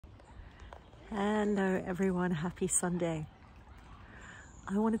Hello everyone, happy Sunday.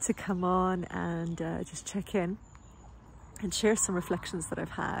 I wanted to come on and just check in and share some reflections that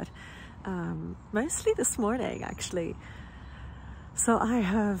I've had, mostly this morning actually. So I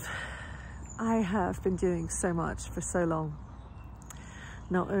have been doing so much for so long,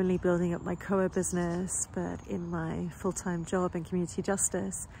 not only building up my Koa business, but in my full-time job in community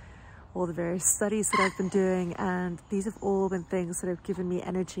justice, all the various studies that I've been doing, and these have all been things that have given me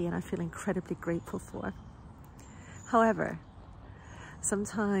energy and I feel incredibly grateful for. However,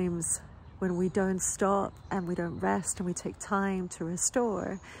 sometimes when we don't stop and we don't rest and we take time to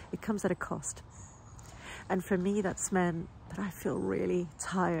restore, it comes at a cost. And for me, that's meant that I feel really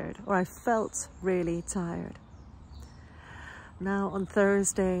tired, or I felt really tired. Now on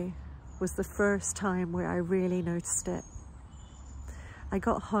Thursday was the first time where I really noticed it. I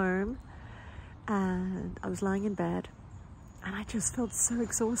got home and I was lying in bed and I just felt so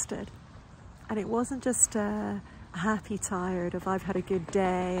exhausted. And it wasn't just a happy tired of I've had a good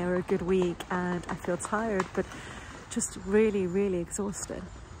day or a good week and I feel tired, but just really, really exhausted.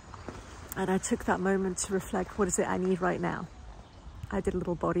 And I took that moment to reflect, what is it I need right now? I did a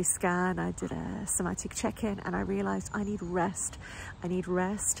little body scan, I did a somatic check-in, and I realized I need rest. I need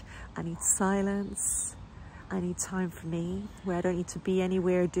rest, I need silence, I need time for me, where I don't need to be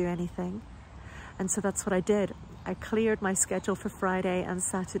anywhere, do anything. And so that's what I did. I cleared my schedule for Friday and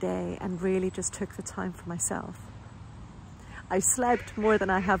Saturday and really just took the time for myself. I slept more than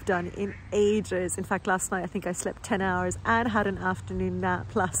I have done in ages. In fact, last night I think I slept 10 hours and had an afternoon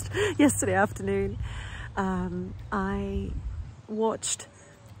nap yesterday afternoon. I watched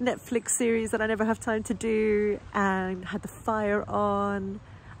Netflix series that I never have time to do and had the fire on.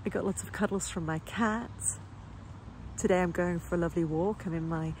 I got lots of cuddles from my cats. Today I'm going for a lovely walk.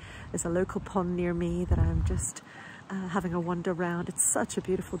 There's a local pond near me that I'm just having a wander around. It's such a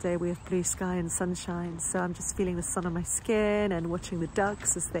beautiful day. We have blue sky and sunshine. So I'm just feeling the sun on my skin and watching the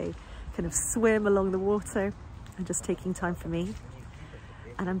ducks as they kind of swim along the water and just taking time for me.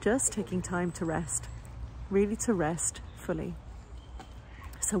 And I'm just taking time to rest, really to rest fully.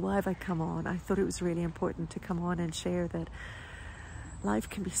 So why have I come on? I thought it was really important to come on and share that life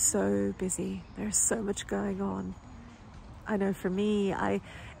can be so busy. There's so much going on. I know for me,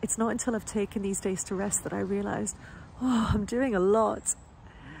 it's not until I've taken these days to rest that I realized, oh, I'm doing a lot.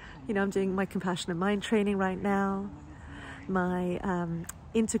 You know, I'm doing my compassionate mind training right now, my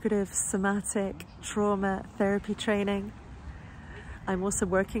integrative somatic trauma therapy training. I'm also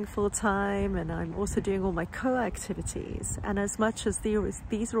working full-time and I'm also doing all my co-activities. And as much as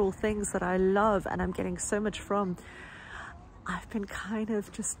these are all things that I love and I'm getting so much from, I've been kind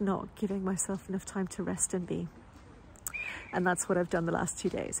of just not giving myself enough time to rest and be. And that's what I've done the last 2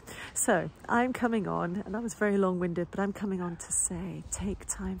 days. So I'm coming on, and that was very long-winded, but I'm coming on to say, take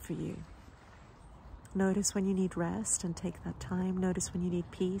time for you. Notice when you need rest and take that time. Notice when you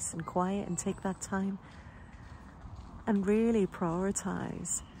need peace and quiet and take that time. And really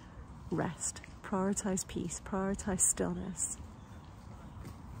prioritize rest, prioritize peace, prioritize stillness.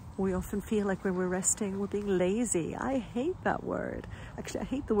 We often feel like when we're resting, we're being lazy. I hate that word. Actually, I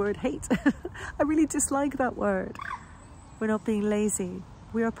hate the word hate. I really dislike that word. We're not being lazy.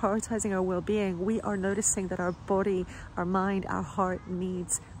 We are prioritizing our well-being. We are noticing that our body, our mind, our heart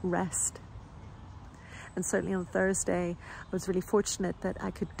needs rest. And certainly on Thursday, I was really fortunate that I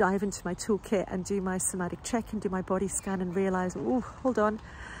could dive into my toolkit and do my somatic check and do my body scan and realize, oh, hold on,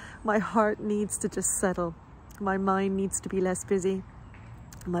 my heart needs to just settle. My mind needs to be less busy.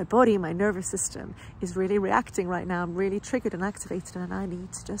 My body, my nervous system is really reacting right now. I'm really triggered and activated and I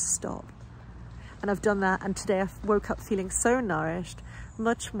need to just stop. And I've done that, and today I woke up feeling so nourished,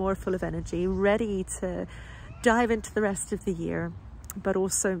 much more full of energy, ready to dive into the rest of the year, but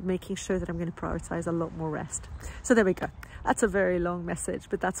also making sure that I'm going to prioritize a lot more rest. So there we go. That's a very long message,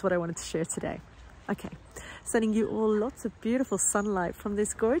 but that's what I wanted to share today. Okay, sending you all lots of beautiful sunlight from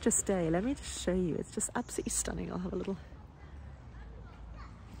this gorgeous day. Let me just show you. It's just absolutely stunning. I'll have a little...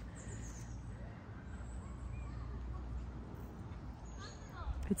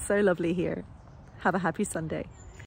 It's so lovely here. Have a happy Sunday.